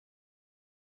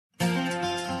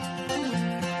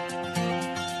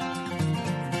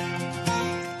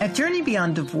At Journey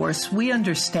Beyond Divorce, we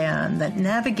understand that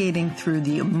navigating through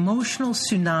the emotional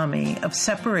tsunami of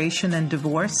separation and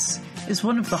divorce is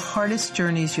one of the hardest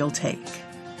journeys you'll take.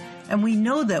 And we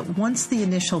know that once the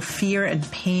initial fear and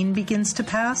pain begins to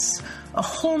pass, a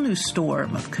whole new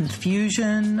storm of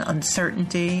confusion,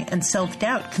 uncertainty, and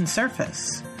self-doubt can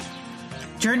surface.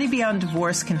 Journey Beyond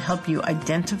Divorce can help you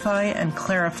identify and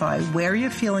clarify where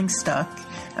you're feeling stuck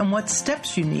and what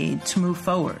steps you need to move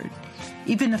forward,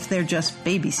 even if they're just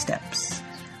baby steps.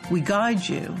 We guide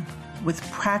you with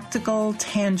practical,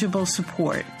 tangible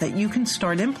support that you can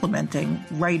start implementing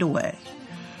right away.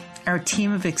 Our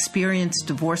team of experienced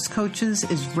divorce coaches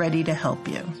is ready to help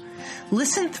you.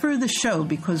 Listen through the show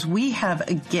because we have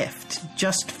a gift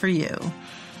just for you.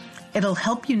 It'll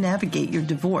help you navigate your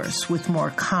divorce with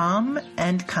more calm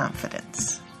and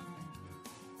confidence.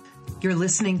 You're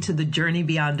listening to the Journey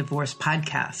Beyond Divorce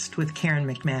podcast with Karen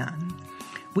McMahon.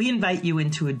 We invite you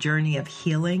into a journey of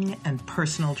healing and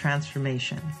personal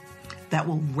transformation that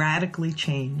will radically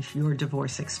change your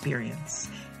divorce experience,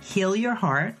 heal your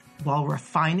heart while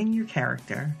refining your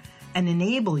character, and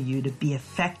enable you to be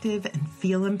effective and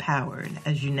feel empowered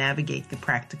as you navigate the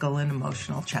practical and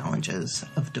emotional challenges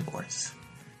of divorce.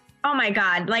 Oh my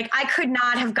God. Like, I could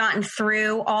not have gotten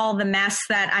through all the mess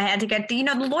that I had to get through. You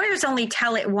know, the lawyers only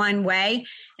tell it one way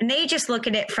and they just look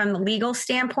at it from the legal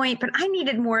standpoint, but I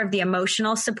needed more of the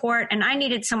emotional support and I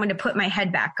needed someone to put my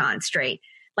head back on straight.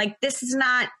 Like, this is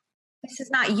not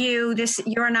you.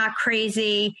 You're not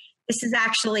crazy. This is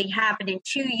actually happening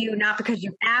to you, not because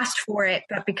you asked for it,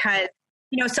 but because,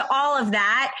 so all of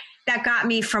that got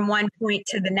me from one point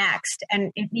to the next.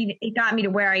 And it got me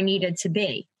to where I needed to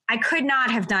be. I could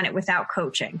not have done it without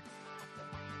coaching.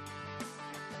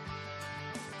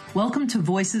 Welcome to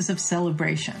Voices of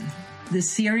Celebration.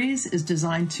 This series is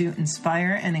designed to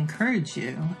inspire and encourage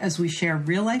you as we share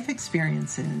real-life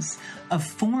experiences of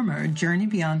former Journey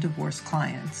Beyond Divorce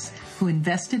clients who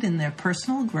invested in their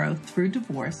personal growth through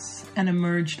divorce and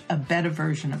emerged a better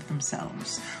version of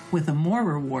themselves with a more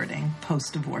rewarding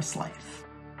post-divorce life.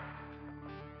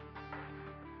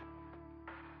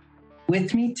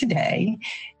 With me today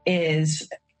is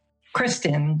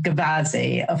Kristen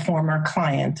Gavazzi, a former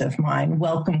client of mine.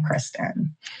 Welcome,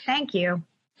 Kristen. Thank you.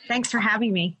 Thanks for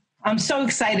having me. I'm so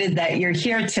excited that you're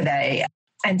here today.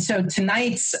 And so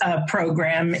tonight's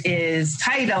program is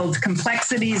titled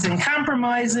Complexities and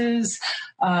Compromises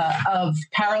of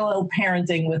Parallel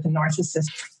Parenting with a Narcissist.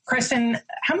 Kristen,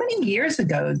 how many years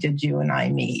ago did you and I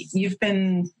meet? You've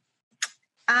been...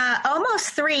 almost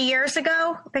 3 years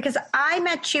ago, because I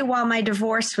met you while my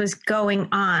divorce was going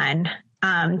on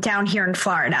down here in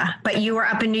Florida, but you were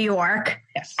up in New York.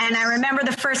 Yes. And I remember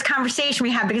the first conversation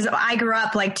we had because I grew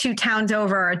up like two towns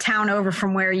over or a town over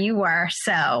from where you were.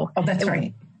 So that's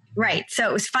right. Right. So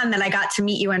it was fun that I got to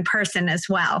meet you in person as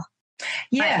well.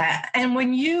 Yeah. And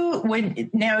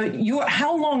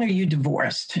how long are you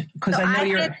divorced? Because So I know I've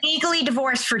you're been legally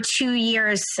divorced for 2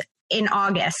 years in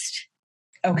August.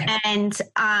 Okay. And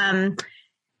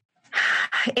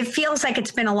it feels like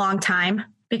it's been a long time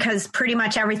because pretty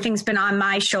much everything's been on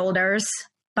my shoulders.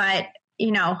 But,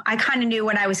 I kind of knew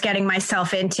what I was getting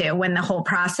myself into when the whole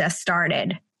process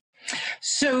started.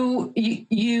 So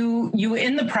you were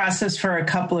in the process for a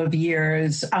couple of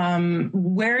years.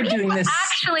 We're doing this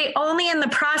actually only in the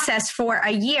process for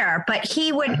a year, but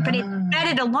but it sped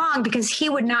it along because he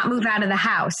would not move out of the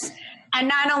house. And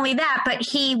not only that, but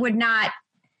he would not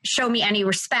show me any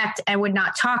respect and would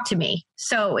not talk to me.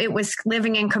 So it was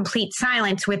living in complete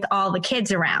silence with all the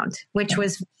kids around, which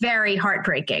was very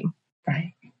heartbreaking.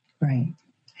 Right.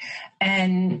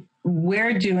 And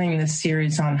we're doing this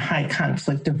series on high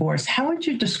conflict divorce. How would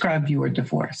you describe your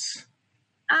divorce?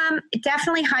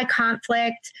 Definitely high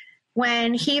conflict.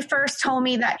 When he first told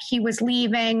me that he was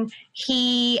leaving,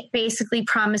 he basically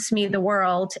promised me the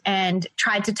world and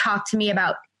tried to talk to me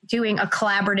about doing a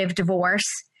collaborative divorce.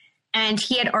 And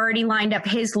he had already lined up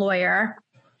his lawyer.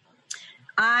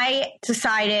 I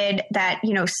decided that,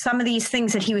 some of these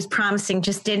things that he was promising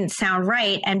just didn't sound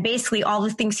right. And basically all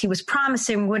the things he was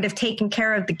promising would have taken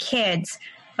care of the kids,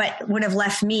 but would have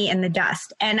left me in the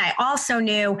dust. And I also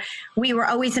knew we were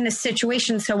always in a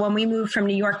situation. So when we moved from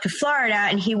New York to Florida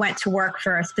and he went to work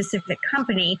for a specific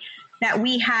company, that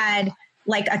we had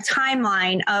like a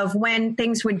timeline of when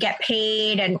things would get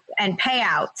paid and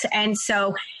payouts. And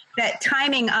so that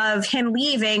timing of him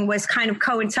leaving was kind of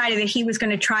coincided that he was going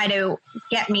to try to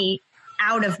get me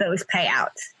out of those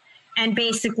payouts. And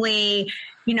basically,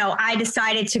 I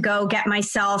decided to go get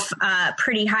myself a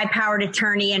pretty high-powered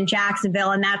attorney in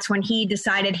Jacksonville. And that's when he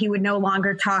decided he would no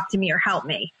longer talk to me or help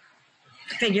me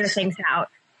figure things out.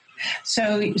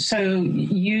 So it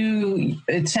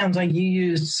sounds like you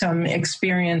used some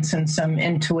experience and some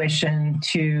intuition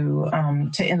to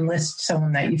enlist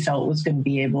someone that you felt was going to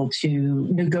be able to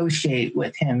negotiate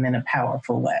with him in a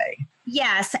powerful way.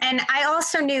 Yes. And I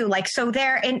also knew,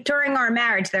 during our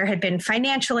marriage, there had been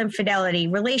financial infidelity,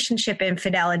 relationship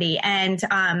infidelity, and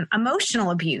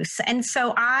emotional abuse. And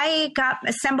so I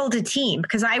assembled a team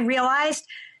because I realized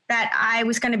that I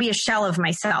was going to be a shell of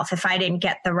myself if I didn't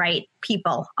get the right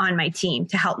people on my team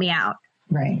to help me out.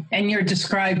 Right. And you're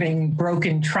describing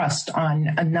broken trust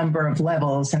on a number of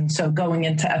levels. And so going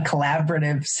into a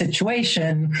collaborative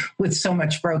situation with so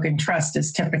much broken trust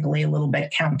is typically a little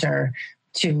bit counter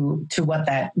to what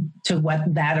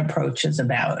that approach is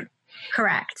about.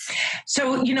 Correct.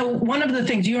 So, one of the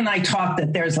things you and I talked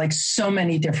that there's so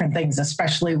many different things,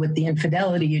 especially with the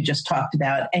infidelity you just talked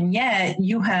about. And yet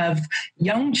you have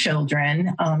young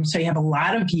children. So you have a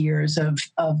lot of years of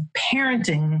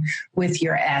parenting with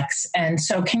your ex. And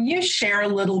so can you share a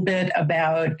little bit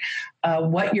about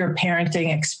what your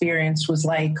parenting experience was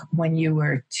like when you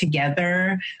were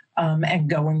together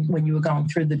when you were going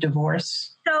through the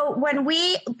divorce? So when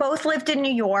we both lived in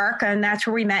New York, and that's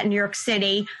where we met in New York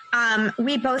City,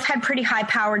 we both had pretty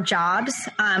high-powered jobs.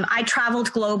 I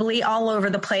traveled globally all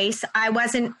over the place. I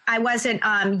wasn't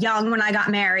young when I got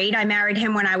married. I married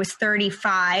him when I was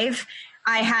 35.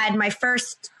 I had my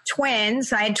first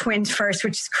twins. I had twins first,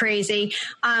 which is crazy,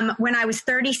 when I was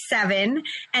 37.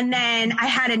 And then I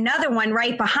had another one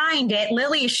right behind it.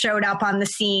 Lily showed up on the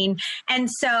scene. And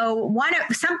so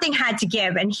something had to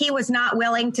give. And he was not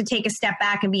willing to take a step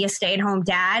back and be a stay-at-home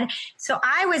dad. So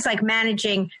I was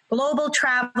managing global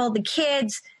travel, the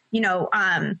kids,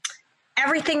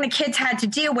 everything the kids had to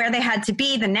do, where they had to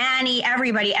be, the nanny,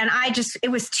 everybody. And it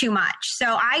was too much.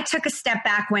 So I took a step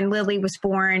back when Lily was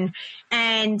born.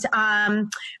 And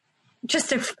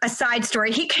just a side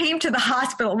story, he came to the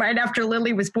hospital right after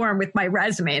Lily was born with my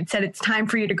resume and said, it's time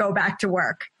for you to go back to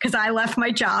work because I left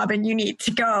my job and you need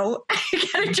to go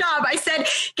get a job. I said,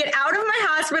 get out of my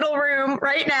hospital room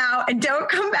right now and don't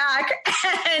come back,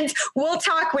 and we'll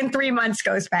talk when 3 months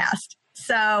goes past.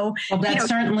 So that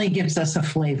certainly gives us a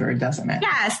flavor, doesn't it?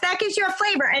 Yes, that gives you a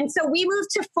flavor. And so we moved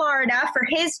to Florida for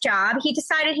his job. He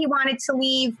decided he wanted to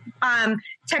leave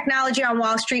technology on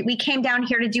Wall Street. We came down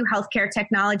here to do healthcare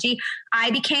technology.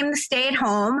 I became the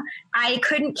stay-at-home. I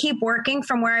couldn't keep working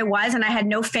from where I was, and I had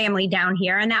no family down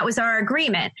here, and that was our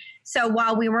agreement. So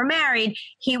while we were married,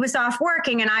 he was off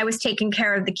working, and I was taking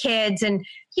care of the kids and,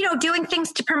 doing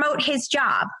things to promote his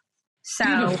job. So,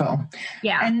 beautiful.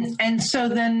 Yeah. And so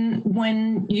then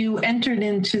when you entered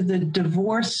into the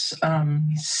divorce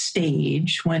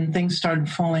stage, when things started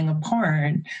falling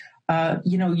apart,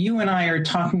 you and I are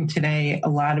talking today a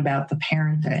lot about the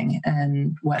parenting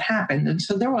and what happened. And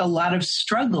so there were a lot of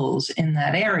struggles in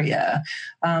that area.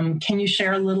 Can you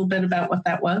share a little bit about what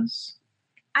that was?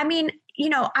 I mean,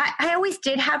 I always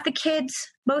did have the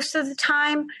kids most of the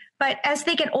time. But as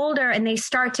they get older and they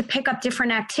start to pick up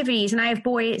different activities, and I have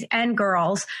boys and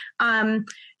girls,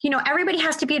 everybody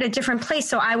has to be at a different place.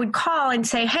 So I would call and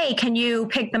say, hey, can you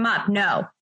pick them up? No.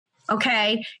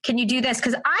 Okay. Can you do this?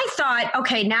 Because I thought,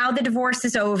 okay, now the divorce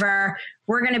is over.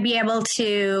 We're going to be able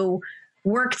to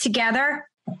work together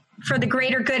for the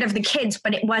greater good of the kids.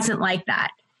 But it wasn't like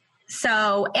that.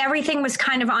 So everything was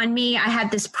kind of on me. I had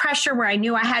this pressure where I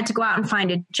knew I had to go out and find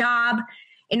a job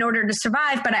in order to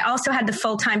survive. But I also had the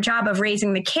full-time job of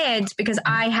raising the kids because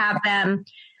I have them.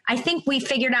 I think we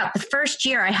figured out the first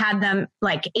year I had them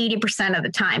 80% of the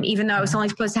time, even though I was only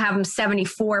supposed to have them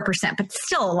 74%, but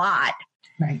still a lot.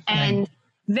 Right. And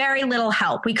very little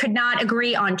help. We could not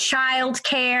agree on child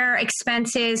care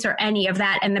expenses or any of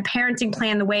that. And the parenting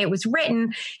plan, the way it was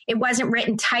written, it wasn't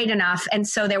written tight enough. And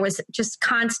so there was just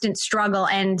constant struggle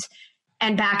and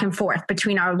back and forth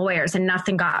between our lawyers, and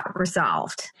nothing got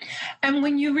resolved. And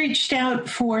when you reached out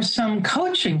for some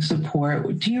coaching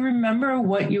support, do you remember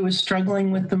what you were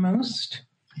struggling with the most?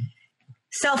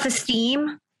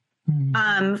 Self-esteem,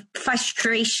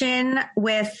 frustration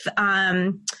with,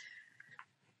 I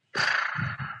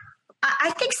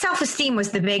think self-esteem was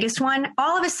the biggest one.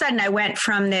 All of a sudden I went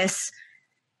from this,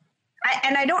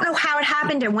 and I don't know how it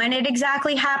happened and when it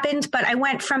exactly happened, but I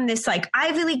went from this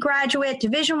Ivy League graduate,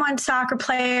 Division I soccer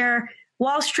player,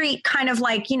 Wall Street kind of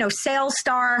sales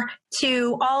star,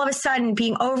 to all of a sudden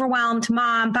being overwhelmed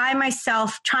mom by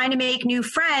myself, trying to make new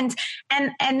friends.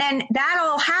 And then that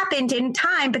all happened in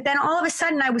time. But then all of a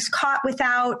sudden I was caught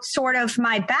without sort of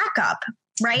my backup.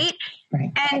 Right.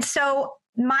 And so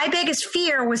my biggest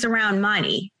fear was around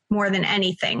money more than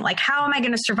anything. How am I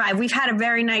going to survive? We've had a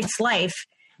very nice life.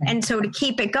 And so to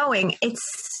keep it going,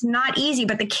 it's not easy,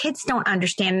 but the kids don't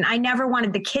understand. And I never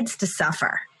wanted the kids to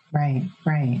suffer. Right.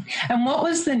 And what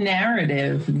was the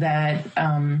narrative that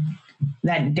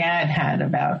that dad had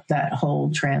about that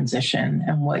whole transition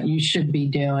and what you should be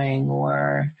doing?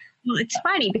 Or well, it's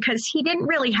funny because he didn't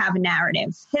really have a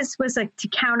narrative. His was to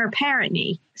counter-parent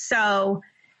me. So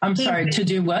I'm sorry, to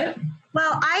do what?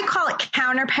 Well, I call it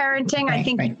counter-parenting. I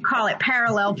think you call it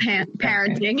parallel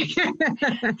parenting.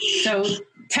 So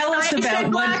tell us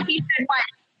about what. He said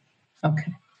what.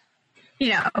 Okay.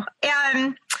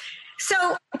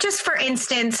 So just for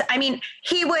instance, I mean,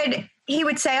 he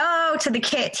would say, oh, to the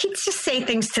kids, he'd just say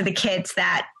things to the kids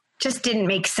that just didn't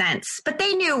make sense. But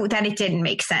they knew that it didn't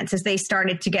make sense as they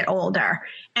started to get older.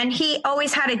 And he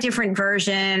always had a different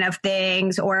version of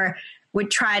things or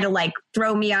would try to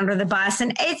throw me under the bus.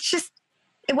 And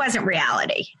it wasn't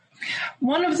reality.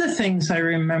 One of the things I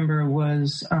remember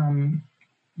was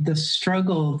the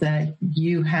struggle that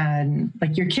you had,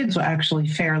 your kids were actually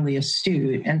fairly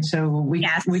astute. And so we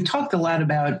talked a lot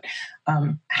about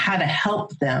how to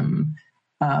help them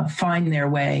find their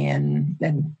way and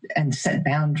set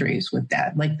boundaries with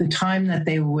dad. Like the time that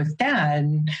they were with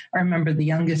dad, I remember the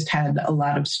youngest had a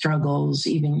lot of struggles.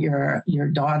 Even your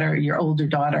daughter, your older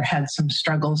daughter, had some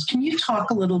struggles. Can you talk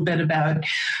a little bit about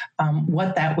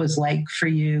what that was like for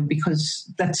you?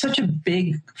 Because that's such a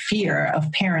big fear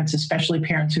of parents, especially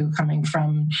parents who are coming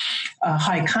from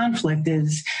high conflict,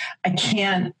 is I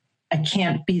can't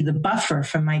be the buffer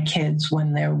for my kids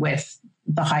when they're with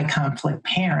the high conflict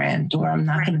parent, or I'm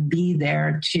not going to be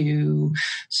there to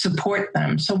support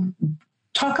them. So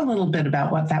talk a little bit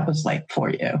about what that was like for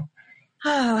you.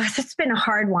 Oh, that's been a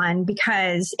hard one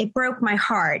because it broke my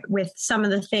heart with some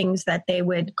of the things that they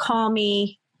would call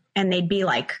me and they'd be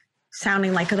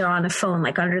sounding like they're on the phone,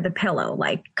 under the pillow,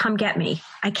 come get me.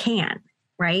 I can't.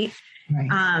 Right.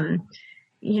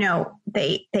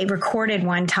 They recorded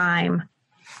one time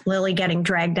Lily getting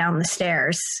dragged down the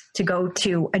stairs to go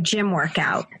to a gym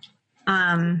workout.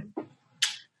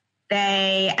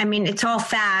 It's all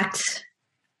fact.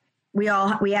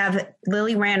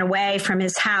 Lily ran away from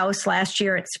his house last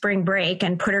year at spring break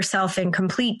and put herself in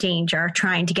complete danger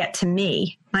trying to get to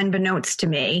me, unbeknownst to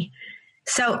me.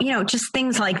 So, just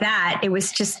things like that. It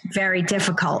was just very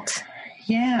difficult.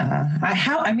 Yeah.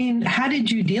 How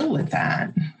did you deal with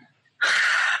that?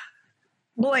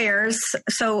 Lawyers.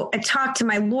 So I talked to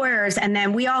my lawyers, and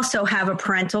then we also have a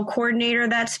parental coordinator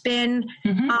that's been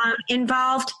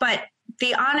involved. But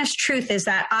the honest truth is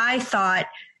that I thought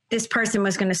this person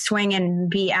was going to swing and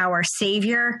be our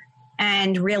savior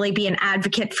and really be an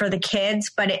advocate for the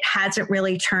kids, but it hasn't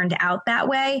really turned out that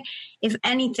way. If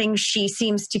anything, she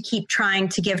seems to keep trying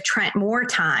to give Trent more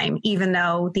time, even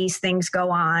though these things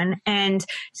go on. And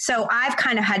so I've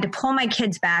kind of had to pull my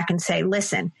kids back and say,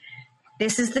 listen,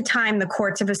 this is the time the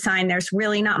courts have assigned. There's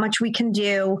really not much we can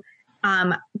do.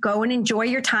 Go and enjoy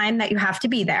your time that you have to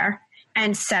be there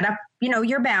and set up,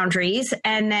 your boundaries,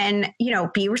 and then,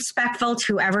 be respectful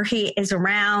to whoever he is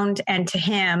around and to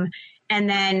him. And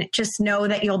then just know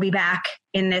that you'll be back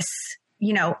in this,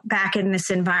 back in this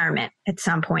environment at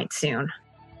some point soon.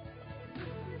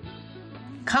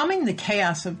 Calming the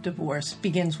chaos of divorce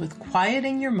begins with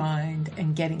quieting your mind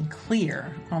and getting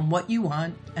clear on what you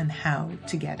want and how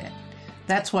to get it.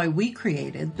 That's why we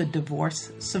created the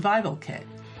Divorce Survival Kit.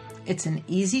 It's an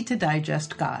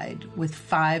easy-to-digest guide with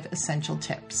 5 essential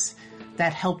tips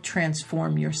that help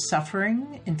transform your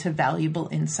suffering into valuable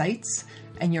insights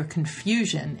and your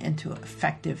confusion into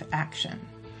effective action.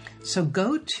 So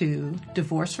go to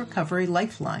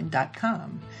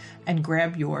divorcerecoverylifeline.com and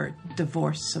grab your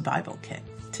Divorce Survival Kit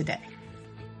today.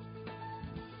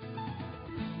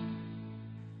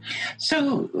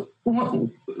 So,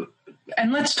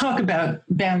 and let's talk about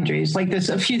boundaries. There's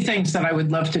a few things that I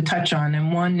would love to touch on,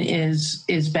 and one is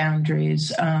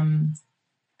boundaries.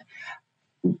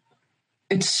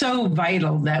 It's so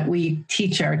vital that we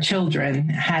teach our children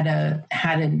how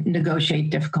to negotiate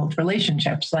difficult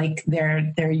relationships.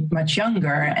 They're much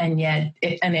younger, and yet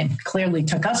it clearly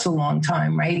took us a long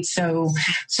time, right? So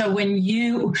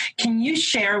can you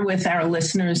share with our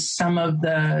listeners some of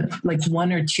the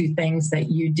 1 or 2 things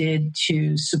that you did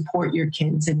to support your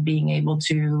kids in being able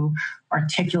to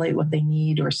articulate what they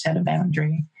need or set a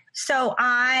boundary? So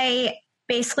I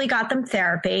basically got them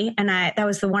therapy. And that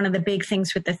was one of the big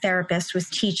things with the therapist, was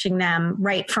teaching them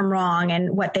right from wrong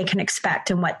and what they can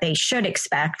expect and what they should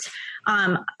expect.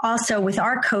 Also with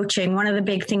our coaching, one of the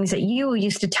big things that you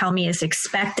used to tell me is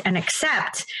expect and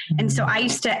accept. And so I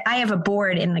have a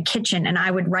board in the kitchen, and I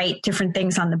would write different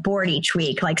things on the board each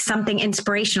week, like something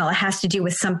inspirational. It has to do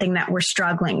with something that we're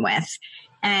struggling with.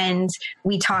 and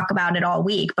we talk about it all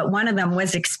week. But one of them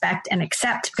was expect and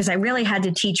accept, because I really had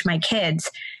to teach my kids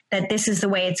that this is the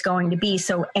way it's going to be.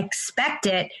 So expect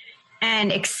it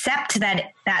and accept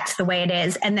that that's the way it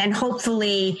is. And then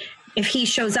hopefully if he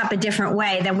shows up a different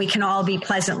way, then we can all be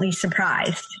pleasantly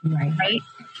surprised. Right?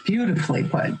 Beautifully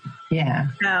put. Yeah.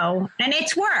 So, and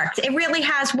it's worked. It really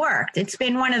has worked. It's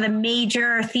been one of the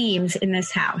major themes in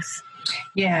this house.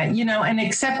 Yeah. And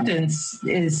acceptance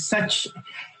is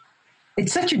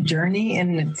it's such a journey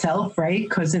in itself, right?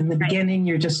 Because in the beginning,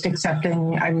 you're just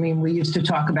accepting. I mean, we used to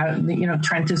talk about,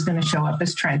 Trent is going to show up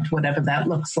as Trent, whatever that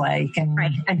looks like. And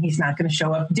he's not going to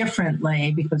show up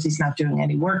differently because he's not doing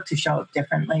any work to show up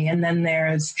differently. And then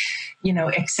there's,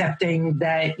 accepting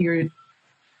that you're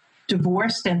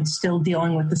divorced and still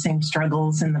dealing with the same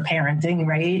struggles in the parenting,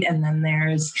 right? And then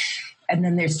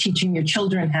there's teaching your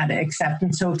children how to accept.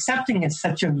 And so accepting is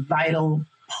such a vital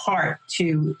part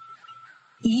to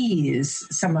ease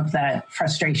some of that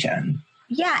frustration.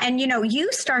 Yeah. And, you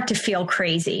start to feel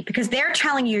crazy because they're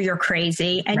telling you you're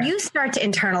crazy, and you start to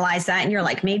internalize that, and you're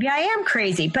like, maybe I am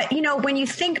crazy. But, when you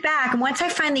think back, and once I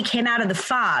finally came out of the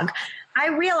fog, I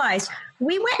realized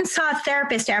we went and saw a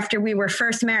therapist after we were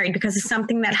first married because of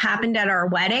something that happened at our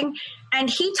wedding. And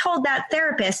he told that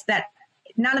therapist that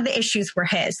none of the issues were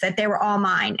his, that they were all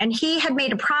mine. And he had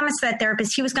made a promise to that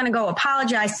therapist he was going to go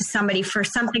apologize to somebody for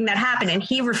something that happened, and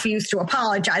he refused to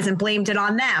apologize and blamed it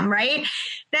on them, right?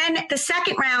 Then the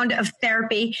second round of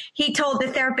therapy, he told the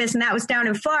therapist, and that was down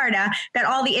in Florida, that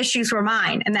all the issues were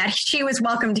mine and that she was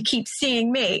welcome to keep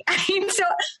seeing me. So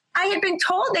I had been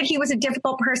told that he was a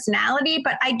difficult personality,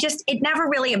 but it never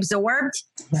really absorbed.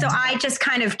 Right. So I just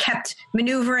kind of kept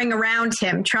maneuvering around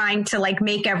him, trying to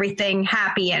make everything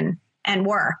happy and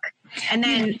work. And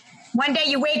then one day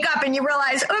you wake up and you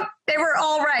realize, oh, they were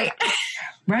all right.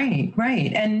 Right.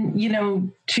 And,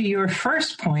 to your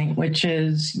first point, which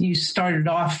is you started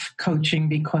off coaching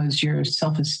because your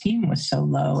self-esteem was so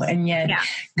low. And yet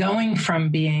going from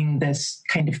being this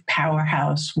kind of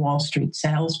powerhouse Wall Street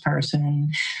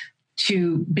salesperson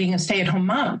to being a stay-at-home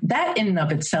mom, that in and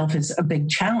of itself is a big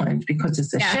challenge because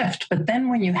it's a shift. But then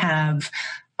when you have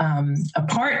a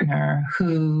partner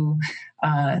who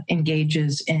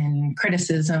engages in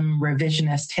criticism,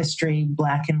 revisionist history,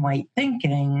 black and white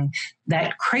thinking,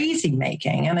 that crazy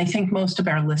making. And I think most of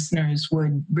our listeners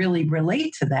would really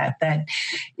relate to that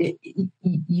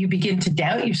you begin to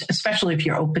doubt you, especially if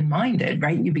you're open-minded,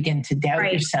 right? You begin to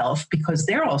doubt yourself because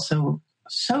they're also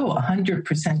so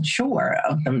 100% sure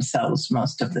of themselves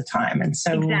most of the time. And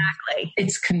so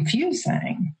it's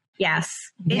confusing. Yes,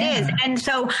 it is. And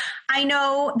so I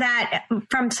know that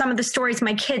from some of the stories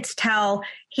my kids tell,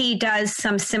 he does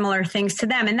some similar things to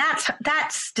them. And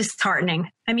that's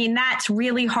disheartening. I mean, that's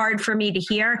really hard for me to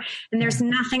hear. And there's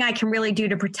nothing I can really do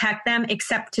to protect them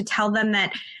except to tell them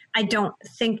that I don't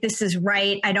think this is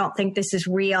right. I don't think this is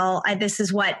real. This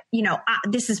is what,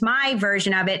 this is my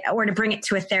version of it, or to bring it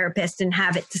to a therapist and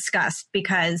have it discussed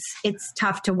because it's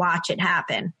tough to watch it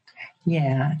happen.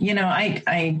 Yeah.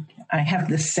 I have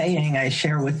this saying I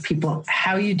share with people: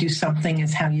 how you do something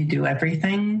is how you do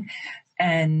everything.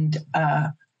 And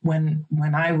when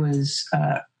I was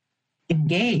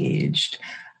engaged,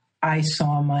 I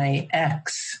saw my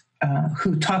ex,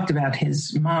 who talked about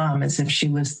his mom as if she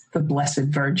was the Blessed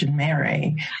Virgin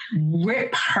Mary,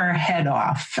 rip her head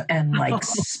off and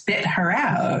spit her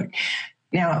out.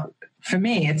 Now, for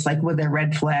me, it's were there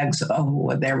red flags? Oh,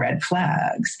 were there red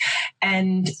flags?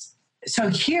 And so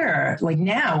here,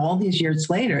 now, all these years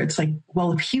later, it's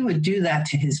well, if he would do that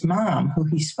to his mom, who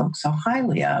he spoke so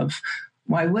highly of,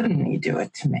 why wouldn't he do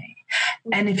it to me?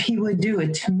 And if he would do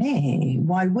it to me,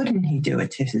 why wouldn't he do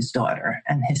it to his daughter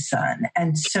and his son?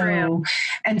 And so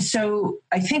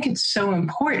I think it's so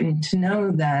important to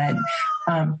know that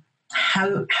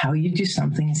how you do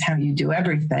something is how you do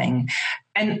everything.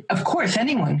 And of course,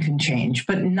 anyone can change,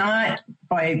 but not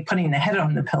by putting the head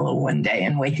on the pillow one day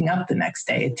and waking up the next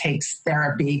day. It takes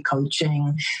therapy,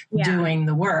 coaching, doing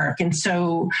the work. And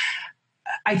so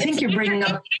I think you're bringing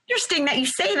up... It's interesting that you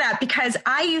say that, because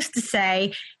I used to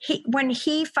say when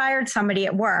he fired somebody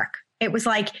at work, it was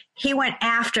he went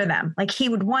after them. He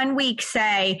would one week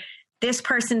say, this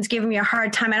person's giving me a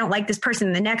hard time, I don't like this person.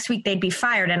 And the next week they'd be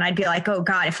fired. And I'd be like, oh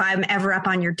God, if I'm ever up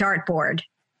on your dartboard,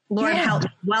 Lord help me.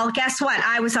 Well, guess what?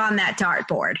 I was on that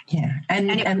dartboard. Yeah.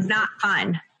 And it was not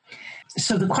fun.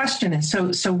 So the question is,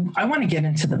 so I want to get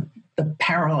into the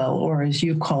parallel, or as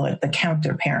you call it, the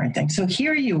counter parenting. So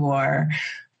here you are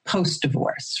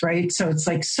post-divorce, right? So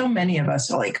it's so many of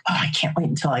us are oh, I can't wait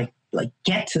until I like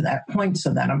get to that point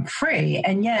so that I'm free.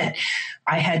 And yet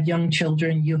I had young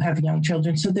children, you have young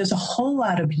children. So there's a whole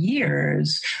lot of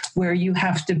years where you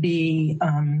have to be,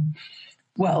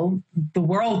 well, the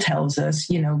world tells us,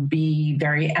 be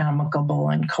very amicable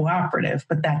and cooperative,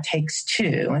 but that takes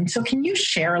two. And so can you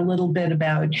share a little bit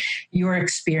about your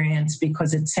experience?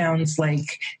 Because it sounds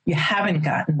like you haven't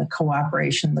gotten the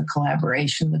cooperation, the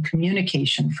collaboration, the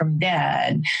communication from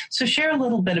Dad. So share a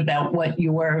little bit about what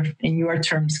in your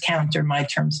terms, counter, my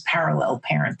terms, parallel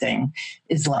parenting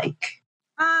is like.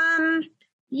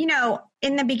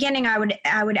 In the beginning,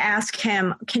 I would ask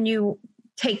him, can you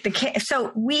take the kid?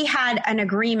 So we had an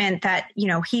agreement that,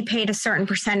 he paid a certain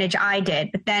percentage, I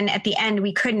did, but then at the end,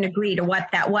 we couldn't agree to what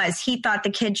that was. He thought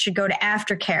the kids should go to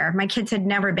aftercare. My kids had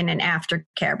never been in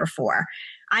aftercare before.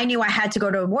 I knew I had to go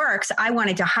to work, so I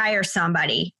wanted to hire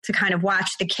somebody to kind of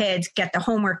watch the kids, get the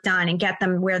homework done, and get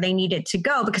them where they needed to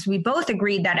go, because we both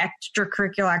agreed that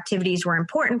extracurricular activities were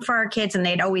important for our kids and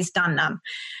they'd always done them.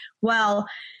 Well,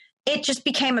 it just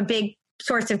became a big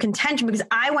source of contention because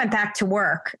I went back to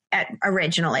work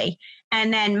originally.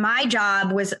 And then my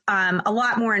job was a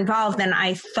lot more involved than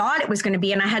I thought it was going to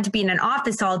be. And I had to be in an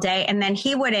office all day. And then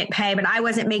he wouldn't pay, but I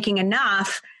wasn't making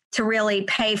enough to really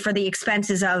pay for the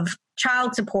expenses of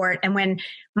child support. And when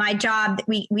my job,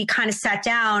 we kind of sat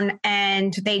down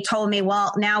and they told me,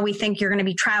 well, now we think you're going to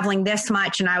be traveling this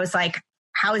much. And I was like,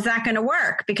 how is that going to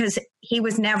work? Because he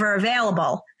was never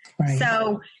available. Right.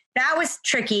 So that was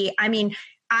tricky. I mean,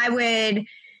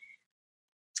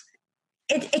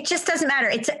 it just doesn't matter.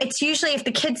 It's usually if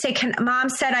the kids say, Mom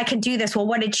said I could do this. Well,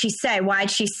 what did she say? Why'd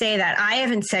she say that? I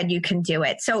haven't said you can do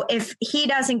it. So if he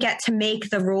doesn't get to make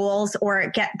the rules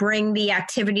or bring the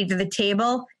activity to the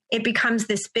table, it becomes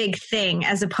this big thing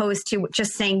as opposed to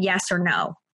just saying yes or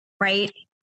no. Right.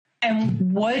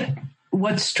 And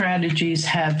what strategies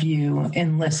have you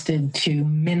enlisted to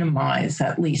minimize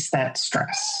at least that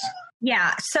stress?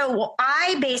 Yeah. So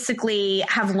I basically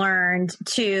have learned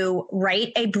to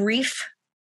write a brief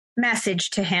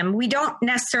message to him. We don't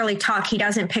necessarily talk. He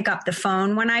doesn't pick up the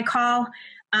phone when I call.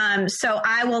 So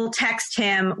I will text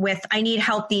him with, I need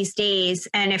help these days.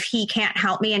 And if he can't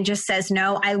help me and just says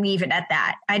no, I leave it at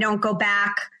that. I don't go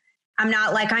back. I'm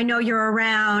not like, I know you're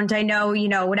around. I know,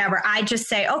 whatever. I just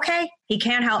say, okay, he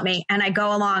can't help me. And I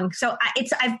go along. So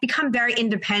I've become very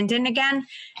independent again.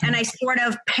 And I sort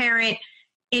of parent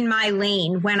in my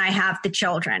lane when I have the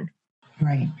children.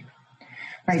 Right.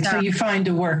 So you find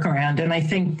a workaround. And I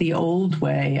think the old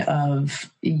way of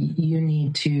you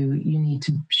need to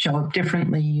show up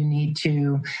differently.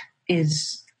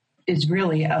 Is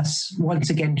really us once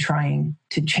again trying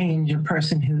to change a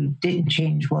person who didn't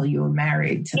change while you were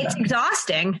married to them. It's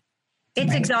exhausting.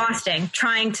 It's exhausting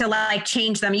trying to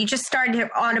change them. You just start to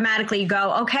automatically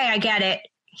go, okay, I get it.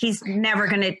 He's never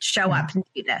going to show up and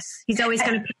do this. He's always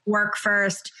going to pick work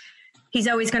first. He's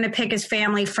always going to pick his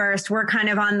family first. We're kind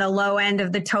of on the low end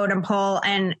of the totem pole,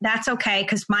 and that's okay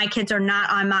because my kids are not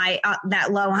on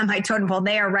that low on my totem pole.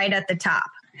 They are right at the top.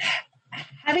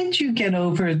 How did you get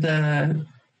over the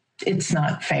 "it's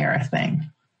not fair" thing?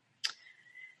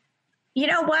 You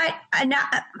know what?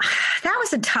 That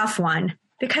was a tough one.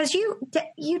 Because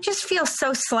you just feel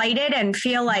so slighted and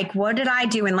feel like, what did I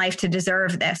do in life to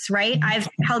deserve this, right? I've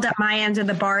held up my end of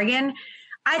the bargain.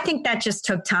 I think that just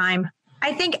took time.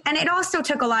 And it also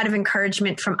took a lot of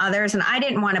encouragement from others, and I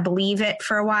didn't want to believe it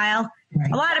for a while.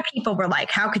 Right. A lot of people were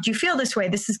like, how could you feel this way?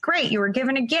 This is great. You were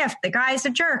given a gift. The guy's a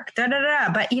jerk,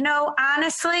 da-da-da. But,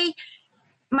 honestly,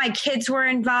 my kids were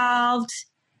involved.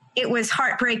 It was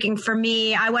heartbreaking for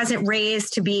me. I wasn't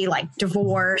raised to be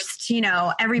divorced.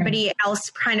 Everybody else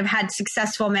kind of had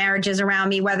successful marriages around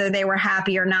me, whether they were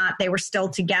happy or not, they were still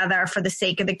together for the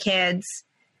sake of the kids.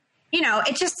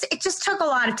 It just took a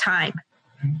lot of time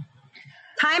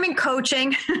and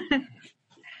coaching.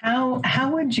 How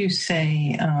would you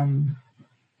say,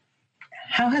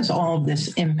 how has all of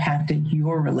this impacted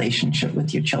your relationship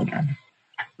with your children?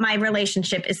 My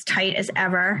relationship is tight as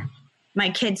ever. My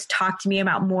kids talk to me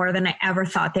about more than I ever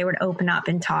thought they would open up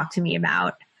and talk to me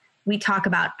about. We talk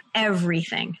about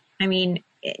everything. I mean,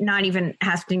 not even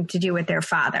having to do with their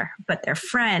father, but their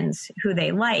friends, who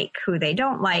they like, who they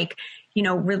don't like,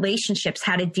 relationships,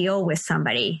 how to deal with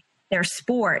somebody, their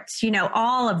sports,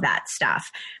 all of that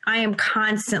stuff. I am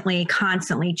constantly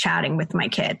chatting with my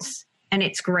kids, and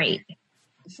it's great.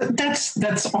 So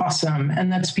that's awesome.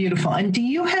 And that's beautiful. And do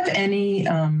you have any,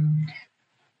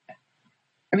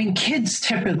 kids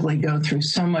typically go through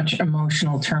so much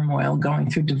emotional turmoil going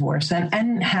through divorce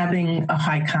and having a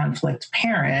high conflict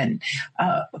parent.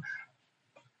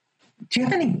 Do you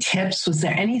have any tips? Was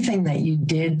there anything that you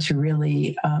did to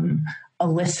really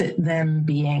elicit them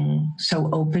being so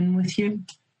open with you?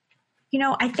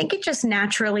 I think it just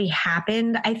naturally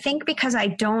happened. I think because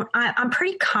I'm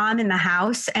pretty calm in the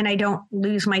house and I don't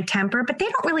lose my temper, but they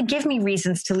don't really give me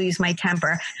reasons to lose my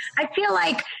temper. I feel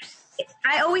like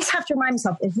I always have to remind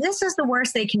myself, if this is the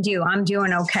worst they can do, I'm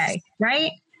doing okay,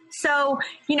 right? So,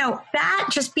 that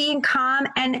just being calm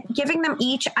and giving them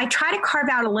each, I try to carve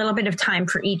out a little bit of time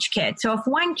for each kid. So if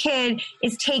one kid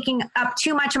is taking up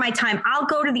too much of my time, I'll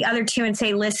go to the other two and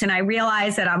say, listen, I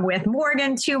realize that I'm with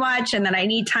Morgan too much and that I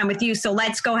need time with you. So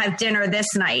let's go have dinner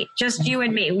this night. Just you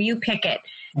and me. You pick it.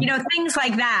 Things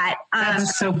like that.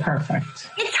 That's so perfect.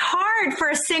 It's hard for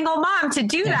a single mom to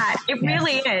do that. It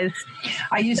really is.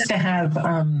 I used to have,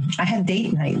 I had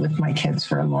date night with my kids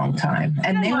for a long time,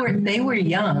 and they were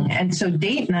young. And so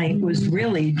date night was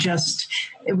really just,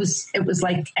 it was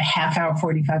like a half hour,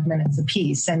 45 minutes a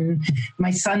piece. And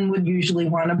my son would usually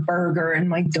want a burger and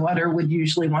my daughter would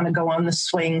usually want to go on the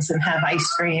swings and have ice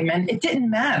cream. And it didn't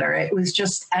matter. It was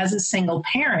just, as a single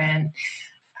parent,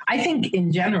 I think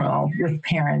in general with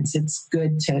parents, it's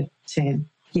good to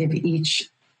give each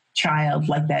child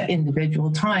like that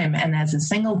individual time. And as a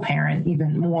single parent,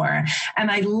 even more.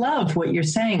 And I love what you're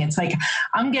saying. It's like,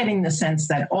 I'm getting the sense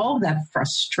that all that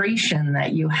frustration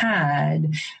that you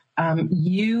had,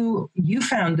 you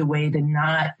found a way to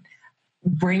not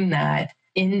bring that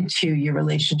into your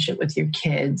relationship with your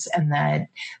kids, and that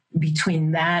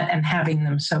between that and having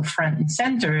them so front and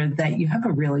center, that you have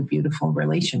a really beautiful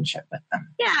relationship with them.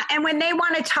 Yeah. And when they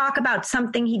want to talk about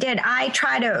something he did, I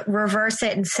try to reverse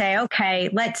it and say, okay,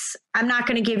 I'm not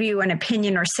going to give you an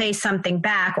opinion or say something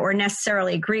back or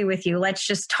necessarily agree with you. Let's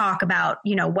just talk about,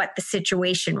 what the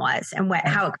situation was and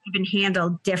how it could have been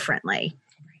handled differently.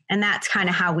 And that's kind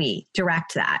of how we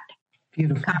direct that.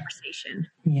 Beautiful conversation.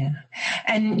 Yeah.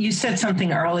 And you said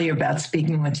something earlier about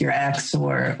speaking with your ex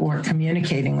or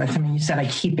communicating with him. And you said, I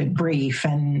keep it brief.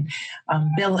 And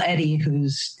Bill Eddy,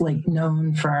 who's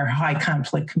known for high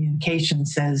conflict communication,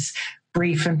 says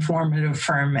brief, informative,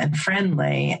 firm, and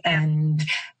friendly. And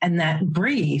that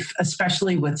brief,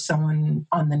 especially with someone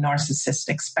on the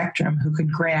narcissistic spectrum who could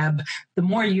grab, the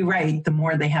more you write, the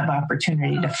more they have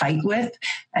opportunity to fight with.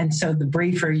 And so the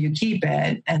briefer you keep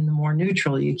it and the more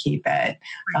neutral you keep it.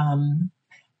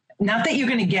 Not that you're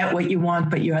going to get what you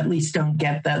want, but you at least don't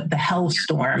get the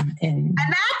hellstorm in. And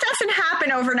that doesn't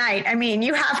happen overnight. I mean,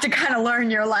 you have to kind of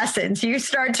learn your lessons. You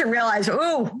start to realize,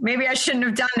 oh, maybe I shouldn't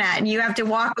have done that. And you have to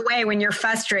walk away when you're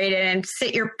frustrated and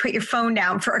put your phone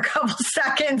down for a couple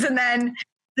seconds and then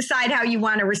decide how you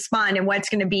want to respond and what's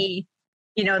going to be,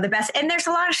 the best. And there's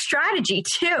a lot of strategy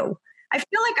too. I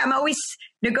feel like I'm always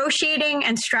negotiating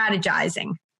and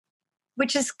strategizing,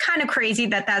 which is kind of crazy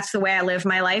that that's the way I live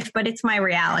my life, but it's my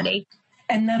reality.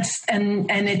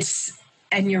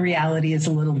 And your reality is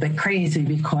a little bit crazy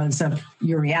because of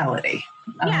your reality.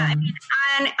 Yeah.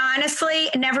 And honestly,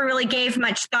 I never really gave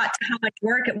much thought to how much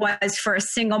work it was for a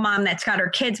single mom that's got her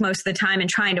kids most of the time and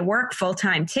trying to work full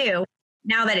time too.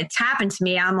 Now that it's happened to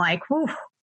me, I'm like, whew,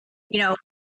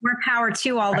 more power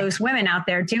to all those women out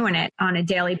there doing it on a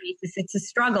daily basis. It's a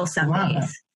struggle some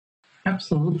days.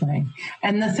 Absolutely.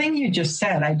 And the thing you just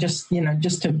said, just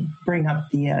to bring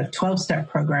up the 12-step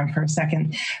program for a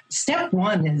second, step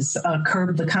one is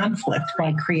curb the conflict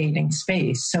by creating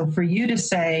space. So for you to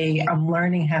say, I'm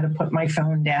learning how to put my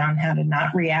phone down, how to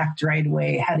not react right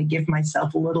away, how to give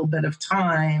myself a little bit of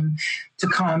time to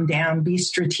calm down, be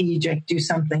strategic, do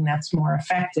something that's more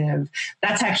effective.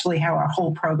 That's actually how our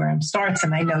whole program starts.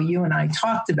 And I know you and I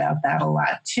talked about that a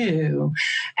lot too.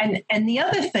 And the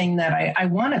other thing that I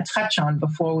want to touch on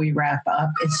before we wrap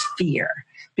up is fear,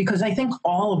 because I think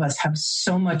all of us have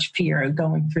so much fear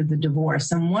going through the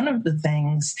divorce. And one of the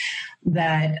things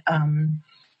that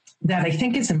I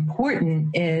think is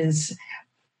important is,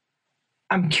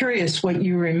 I'm curious what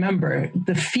you remember.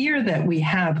 The fear that we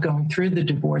have going through the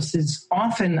divorce is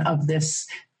often of this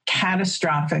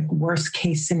catastrophic worst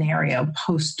case scenario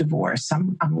post-divorce.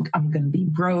 I'm going to be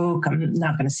broke. I'm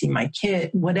not going to see my kid,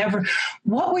 whatever.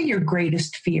 What were your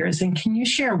greatest fears? And can you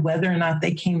share whether or not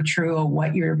they came true or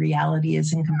what your reality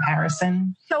is in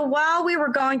comparison? So while we were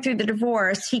going through the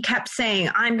divorce, he kept saying,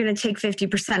 I'm going to take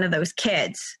 50% of those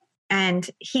kids. And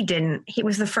he didn't. It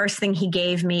was the first thing he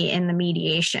gave me in the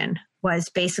mediation, was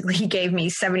basically he gave me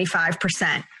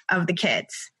 75% of the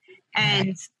kids.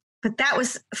 But that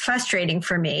was frustrating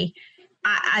for me.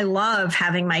 I love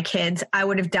having my kids. I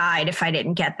would have died if I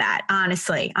didn't get that.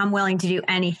 Honestly, I'm willing to do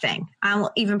anything.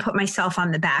 I'll even put myself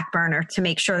on the back burner to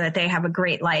make sure that they have a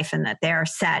great life and that they're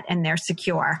set and they're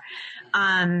secure.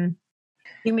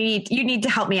 You need to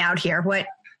help me out here. What?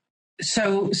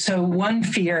 So one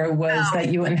fear was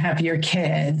that you wouldn't have your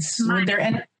kids. Were there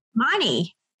any?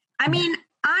 Money. I mean,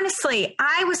 honestly,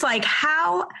 I was like,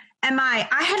 how am I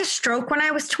had a stroke when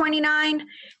I was 29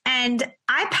 and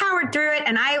I powered through it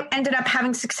and I ended up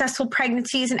having successful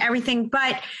pregnancies and everything.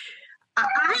 But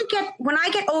when I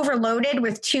get overloaded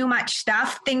with too much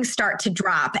stuff, things start to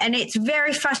drop, and it's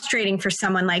very frustrating for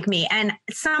someone like me. And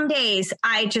some days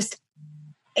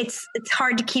it's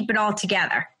hard to keep it all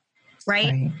together.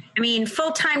 Right. I mean,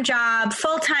 full-time job,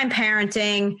 full-time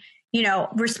parenting,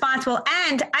 responsible.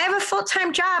 And I have a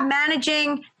full-time job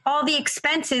managing all the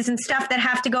expenses and stuff that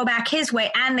have to go back his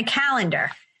way and the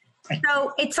calendar. Right.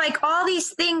 So it's like all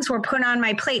these things were put on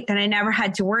my plate that I never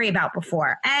had to worry about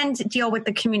before and deal with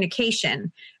the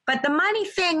communication. But the money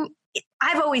thing,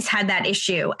 I've always had that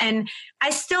issue, and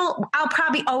I'll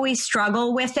probably always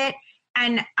struggle with it.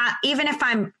 And even if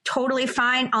I'm totally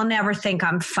fine, I'll never think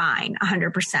I'm fine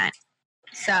 100%.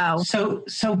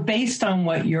 So based on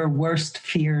what your worst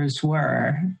fears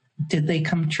were, did they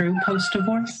come true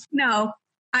post-divorce? No.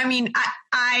 I mean,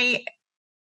 I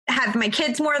have my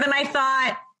kids more than I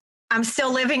thought. I'm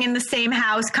still living in the same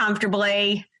house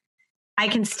comfortably. I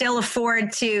can still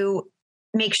afford to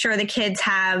make sure the kids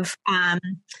have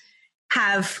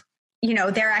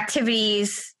their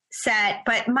activities set.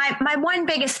 But my one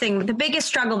biggest thing, the biggest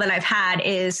struggle that I've had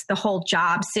is the whole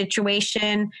job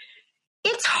situation.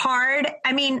 It's hard.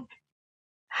 I mean,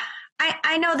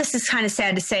 I know this is kind of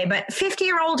sad to say, but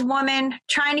 50-year-old woman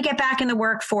trying to get back in the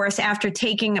workforce after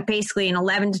taking basically an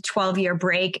 11 to 12-year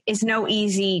break is no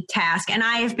easy task. And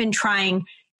I have been trying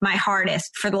my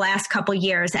hardest for the last couple of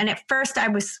years. And at first I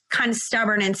was kind of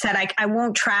stubborn and said, I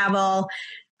won't travel.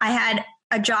 I had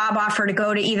a job offer to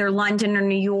go to either London or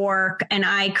New York, and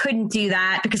I couldn't do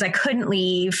that because I couldn't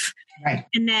leave. Right.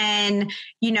 And then,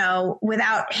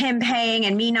 without him paying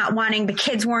and me not wanting, the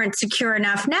kids weren't secure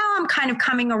enough. Now I'm kind of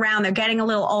coming around. They're getting a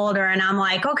little older, and I'm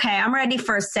like, okay, I'm ready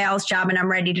for a sales job and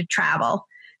I'm ready to travel.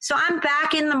 So I'm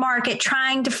back in the market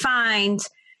trying to find,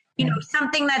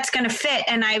 something that's going to fit.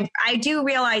 And I do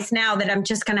realize now that I'm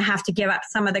just going to have to give up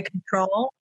some of the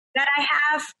control that I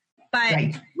have,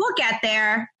 but We'll get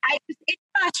there. It's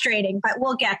frustrating, but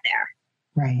we'll get there.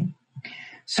 Right.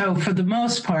 So for the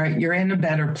most part, you're in a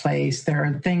better place. There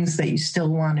are things that you still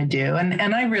want to do.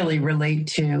 And I really relate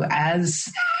to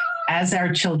as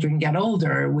our children get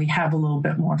older, we have a little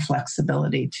bit more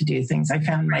flexibility to do things. I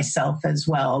found myself as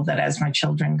well that as my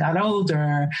children got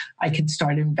older, I could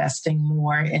start investing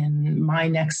more in my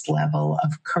next level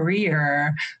of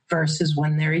career versus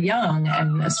when they're young,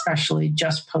 and especially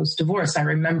just post-divorce. I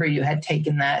remember you had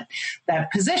taken that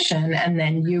position, and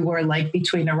then you were like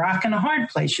between a rock and a hard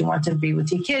place. You wanted to be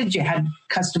with your kids. You had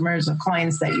customers or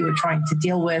clients that you were trying to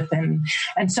deal with. And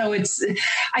so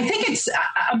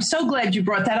I'm so glad you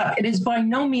brought that up. It is by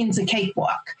no means a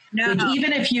cakewalk. No. Like,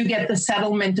 even if you get the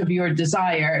settlement of your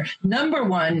desire, number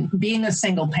one, being a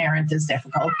single parent is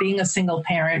difficult. Being a single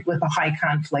parent with a high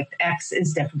conflict ex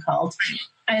is difficult.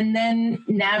 And then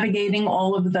navigating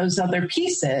all of those other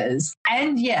pieces.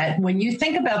 And yet, when you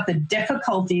think about the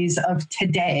difficulties of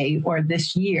today or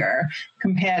this year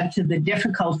compared to the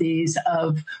difficulties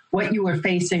of what you were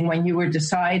facing when you were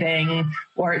deciding,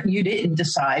 or you didn't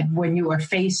decide when you were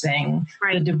facing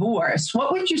the divorce,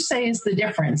 what would you say is the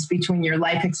difference between your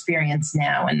life experience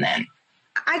now and then?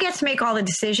 I get to make all the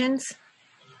decisions.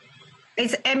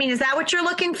 Is that what you're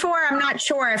looking for? I'm not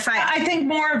sure if I think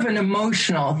more of an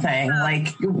emotional thing. Like,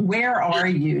 where are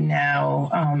you now?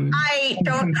 I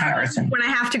don't. Comparison. When I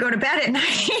have to go to bed at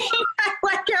night, I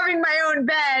like having my own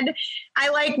bed. I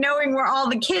like knowing where all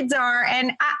the kids are,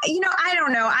 and I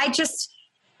don't know.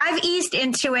 I've eased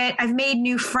into it. I've made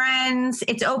new friends.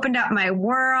 It's opened up my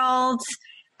world.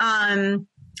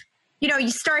 You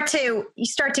start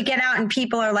to get out and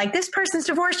people are like, this person's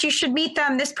divorced. You should meet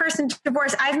them. This person's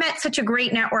divorced. I've met such a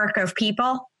great network of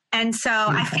people. And so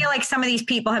I feel like some of these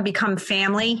people have become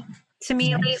family to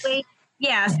me lately.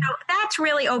 Yeah. So that's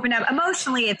really opened up.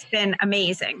 Emotionally, it's been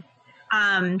amazing.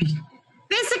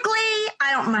 Physically,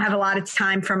 I don't have a lot of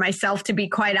time for myself, to be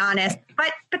quite honest,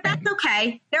 but that's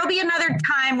okay. There'll be another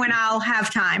time when I'll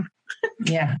have time.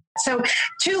 Yeah. So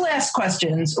 2 last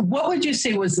questions. What would you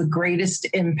say was the greatest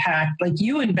impact? Like,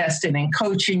 you invested in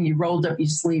coaching, you rolled up your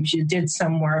sleeves, you did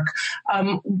some work.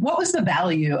 What was the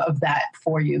value of that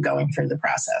for you going through the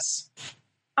process?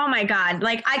 Oh my God.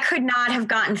 Like, I could not have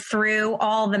gotten through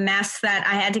all the mess that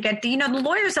I had to get. The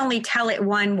lawyers only tell it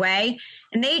one way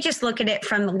and they just look at it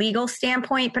from the legal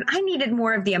standpoint, but I needed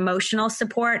more of the emotional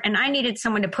support, and I needed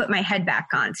someone to put my head back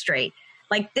on straight.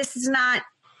 Like, this is not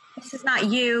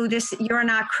you. You're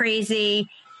not crazy.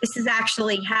 This is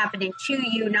actually happening to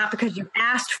you, not because you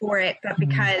asked for it, but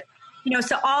because,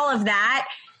 so all of that.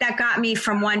 that got me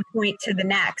from one point to the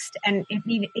next. And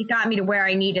it got me to where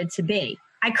I needed to be.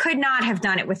 I could not have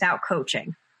done it without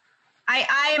coaching.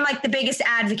 I am like the biggest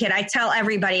advocate. I tell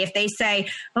everybody if they say,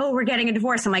 oh, we're getting a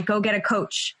divorce, I'm like, go get a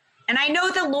coach. And I know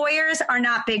the lawyers are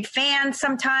not big fans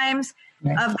sometimes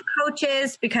of the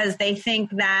coaches because they think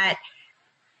that,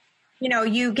 you know,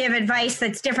 you give advice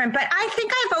that's different. But I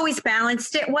think I've always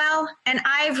balanced it well. And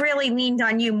I've really leaned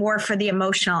on you more for the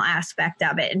emotional aspect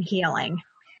of it and healing.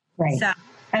 Right. So.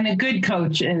 And a good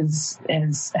coach is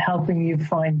helping you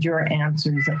find your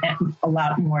answers a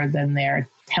lot more than they're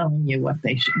telling you what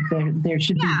they should. There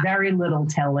should be very little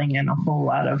telling and a whole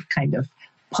lot of kind of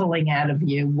pulling out of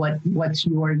you what's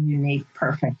your unique,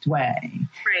 perfect way.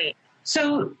 Right.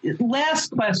 So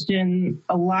last question,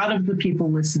 a lot of the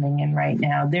people listening in right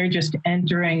now, they're just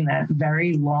entering that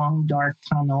very long, dark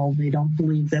tunnel. They don't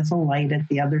believe there's a light at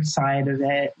the other side of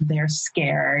it. They're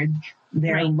scared.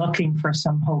 They're looking for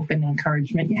some hope and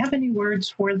encouragement. You have any words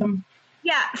for them?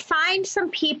 Yeah, find some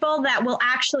people that will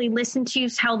actually listen to you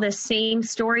tell the same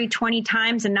story 20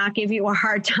 times and not give you a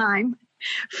hard time.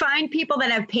 Find people that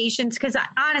have patience, because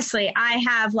honestly, I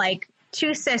have like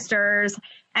 2 sisters,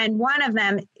 and one of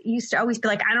them used to always be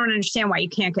like, I don't understand why you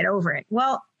can't get over it.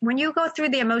 Well, when you go through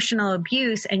the emotional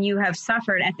abuse and you have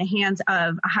suffered at the hands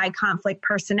of a high conflict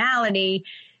personality,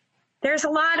 there's a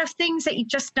lot of things that you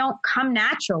just don't come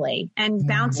naturally. And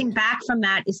bouncing back from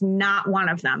that is not one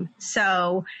of them.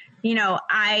 So, you know,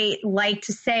 I like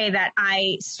to say that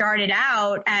I started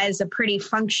out as a pretty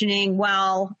functioning,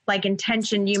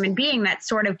 intentioned human being that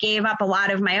sort of gave up a lot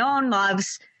of my own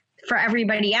loves for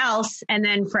everybody else. And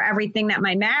then for everything that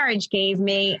my marriage gave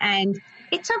me. And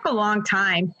it took a long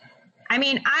time. I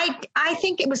mean, I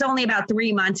think it was only about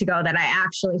 3 months ago that I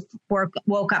actually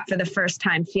woke up for the first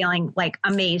time feeling like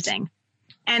amazing.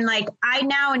 And like, I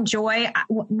now enjoy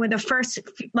with the first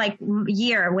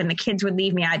year when the kids would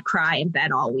leave me, I'd cry in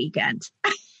bed all weekend.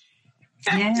 Yeah.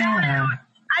 I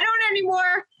don't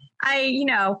anymore.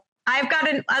 I've got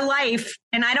a life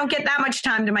and I don't get that much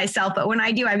time to myself, but when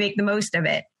I do, I make the most of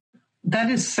it.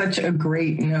 That is such a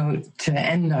great note to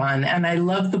end on. And I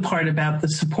love the part about the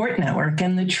support network.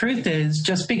 And the truth is,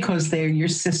 just because they're your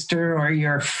sister or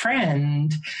your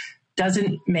friend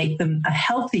doesn't make them a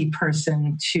healthy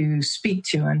person to speak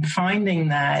to. And finding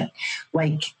that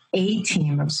a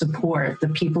team of support, the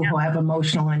people who have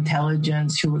emotional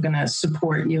intelligence, who are going to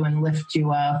support you and lift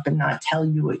you up and not tell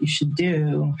you what you should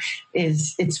do,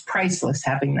 it's priceless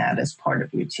having that as part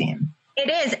of your team. It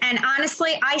is. And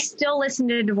honestly, I still listen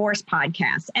to divorce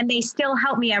podcasts and they still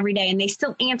help me every day and they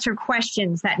still answer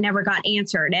questions that never got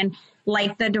answered. And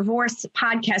like the divorce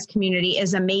podcast community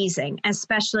is amazing,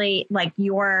 especially like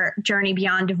your journey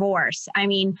beyond divorce. I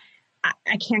mean,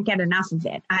 I can't get enough of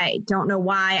it. I don't know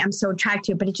why I'm so attracted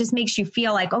to it, but it just makes you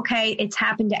feel like, okay, it's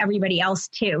happened to everybody else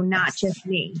too, not just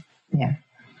me. Yeah.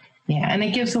 Yeah. And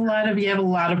it gives you have a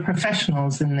lot of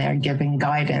professionals in there giving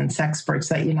guidance, experts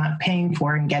that you're not paying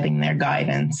for and getting their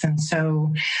guidance. And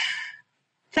so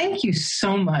thank you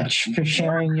so much for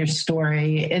sharing your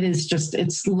story.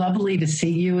 It's lovely to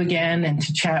see you again and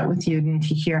to chat with you and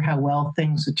to hear how well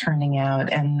things are turning out.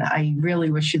 And I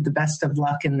really wish you the best of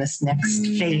luck in this next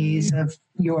phase of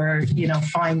your,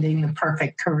 finding the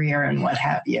perfect career and what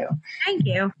have you. Thank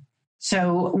you.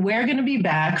 So we're going to be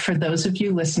back, for those of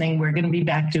you listening, we're going to be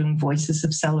back doing Voices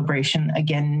of Celebration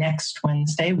again next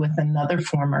Wednesday with another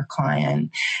former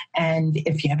client. And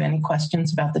if you have any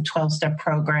questions about the 12-step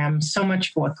program, so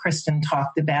much for what Kristen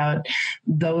talked about,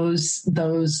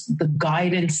 the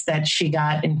guidance that she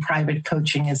got in private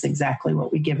coaching is exactly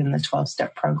what we give in the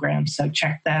 12-step program. So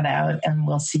check that out and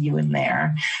we'll see you in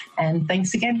there. And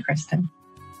thanks again, Kristen.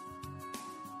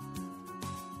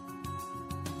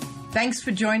 Thanks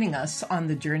for joining us on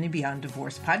the Journey Beyond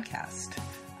Divorce podcast.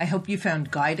 I hope you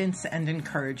found guidance and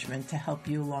encouragement to help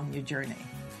you along your journey.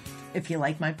 If you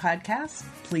like my podcast,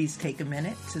 please take a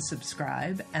minute to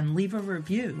subscribe and leave a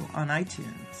review on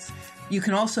iTunes. You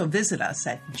can also visit us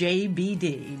at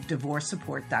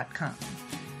jbddivorcesupport.com,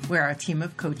 where our team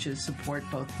of coaches support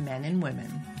both men and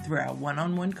women through our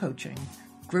one-on-one coaching,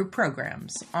 group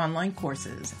programs, online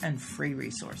courses, and free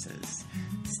resources.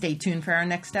 Stay tuned for our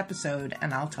next episode,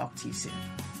 and I'll talk to you soon.